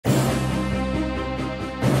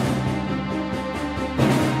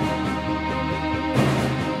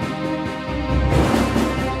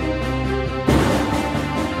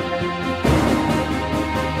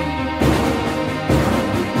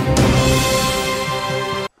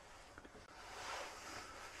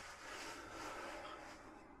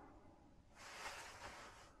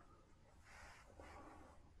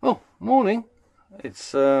Morning.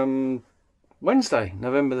 It's Wednesday,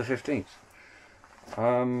 November the 15th.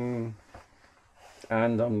 And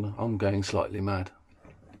I'm going slightly mad.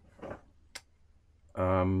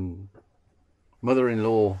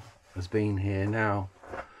 Mother-in-law has been here now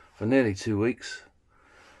for nearly 2 weeks.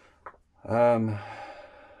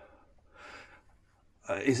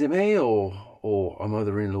 Is it me or a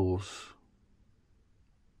mother-in-law's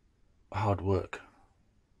hard work?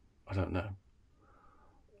 I don't know.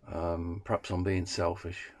 Perhaps I'm being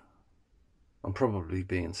selfish. I'm probably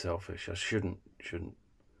being selfish. I shouldn't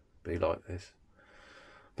be like this.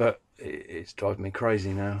 But it's driving me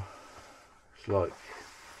crazy now. It's like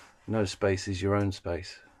no space is your own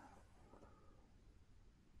space.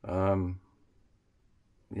 Yeah,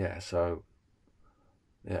 so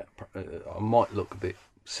yeah, I might look a bit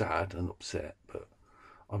sad and upset, but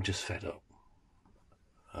I'm just fed up.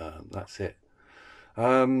 That's it.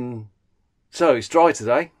 So it's dry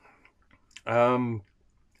today.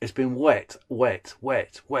 It's been wet.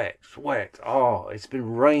 Oh, it's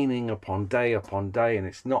been raining upon day, and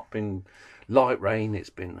it's not been light rain, it's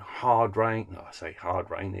been hard rain. No, I say hard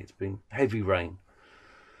rain, it's been heavy rain.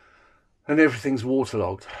 And everything's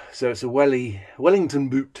waterlogged. So it's a Wellington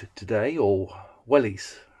boot today, or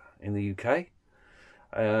wellies in the UK.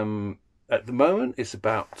 At the moment, it's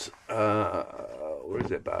about,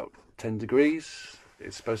 about 10 degrees.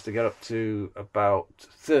 It's supposed to get up to about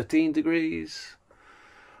 13 degrees.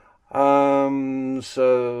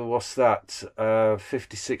 So what's that?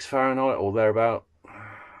 56 Fahrenheit or thereabout.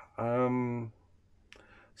 So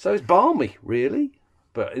it's balmy, really.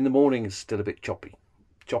 But in the morning, it's still a bit choppy.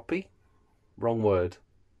 Choppy? Wrong word.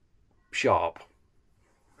 Sharp.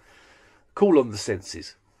 Cool on the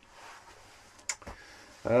senses.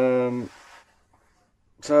 So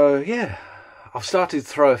yeah, I've started to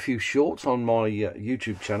throw a few shorts on my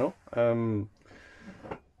YouTube channel,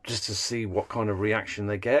 just to see what kind of reaction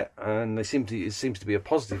they get, and it seems to be a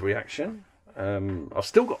positive reaction. I've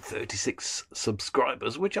still got 36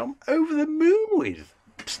 subscribers, which I'm over the moon with.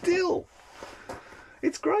 Still,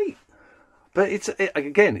 it's great, but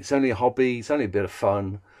again, it's only a hobby. It's only a bit of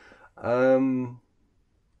fun. There's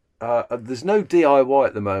no DIY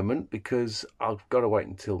at the moment because I've got to wait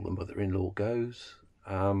until the mother-in-law goes.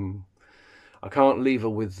 I can't leave her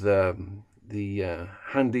with the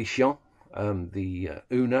handy chien, the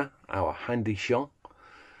Una, our handy chien.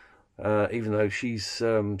 Even though she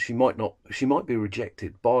might be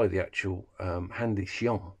rejected by the actual handy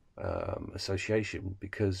chien association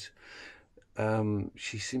because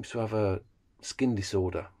she seems to have a skin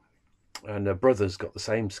disorder, and her brother's got the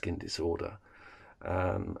same skin disorder,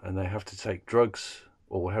 and they have to take drugs,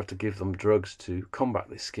 or we have to give them drugs to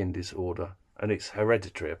combat this skin disorder. And it's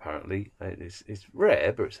hereditary, apparently. It's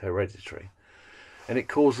rare, but it's hereditary, and it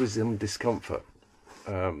causes them discomfort.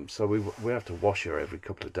 So we have to wash her every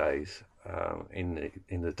couple of days in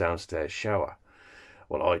the downstairs shower.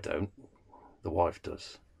 Well, I don't. The wife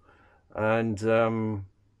does, and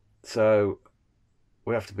so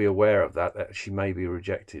we have to be aware of that she may be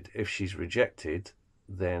rejected. If she's rejected,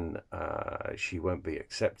 then she won't be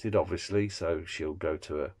accepted, obviously. So she'll go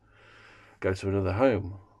to another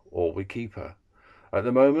home, or we keep her. At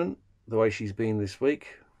the moment, the way she's been this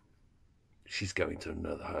week, she's going to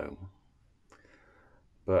another home.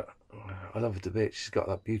 But I love her to bits. She's got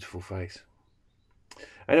that beautiful face.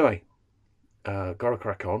 Anyway, gotta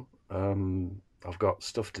crack on. I've got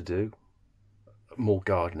stuff to do, more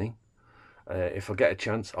gardening. If I get a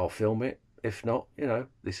chance, I'll film it. If not,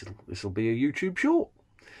 this will be a YouTube short.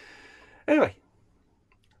 Anyway,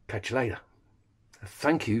 catch you later.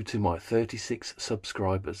 Thank you to my 36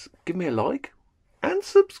 subscribers. Give me a like and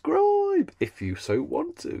subscribe if you so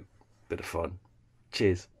want to. Bit of fun.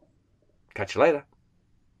 Cheers. Catch you later.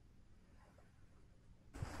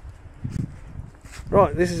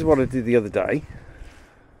 Right, this is what I did the other day.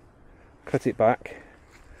 Cut it back.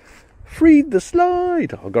 Freed the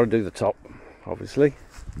slide. I've got to do the top, obviously.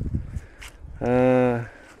 Got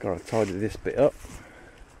to tidy this bit up.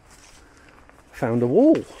 Found a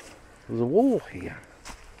wall. There's a wall here.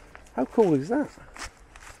 How cool is that?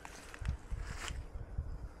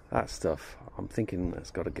 That stuff, I'm thinking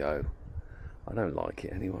that's got to go. I don't like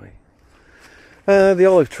it anyway. The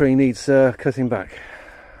olive tree needs cutting back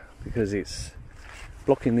because it's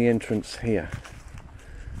blocking the entrance here.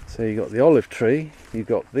 So you got the olive tree, you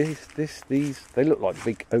got these. They look like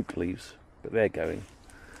big oak leaves, but they're going.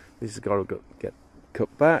 This has got to get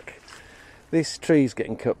cut back. This tree's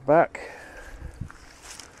getting cut back.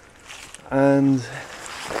 And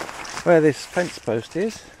where this fence post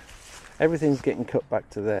is, everything's getting cut back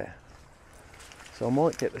to there. So I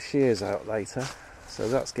might get the shears out later. So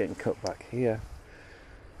that's getting cut back here.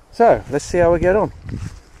 So let's see how we get on.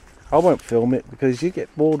 I won't film it because you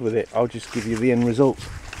get bored with it. I'll just give you the end result.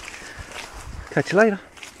 Catch you later.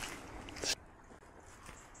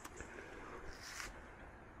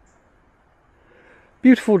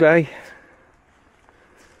 Beautiful day,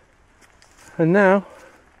 and now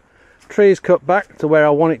tree is cut back to where I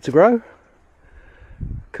want it to grow.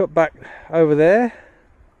 Cut back over there.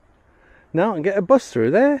 Now I can get a bus through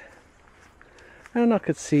there, and I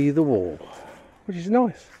could see the wall, which is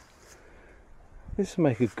nice. This will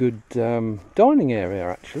make a good dining area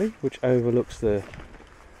actually, which overlooks the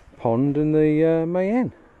pond and the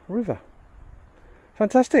Mayenne River.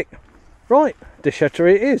 Fantastic. Right,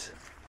 déchetterie it is.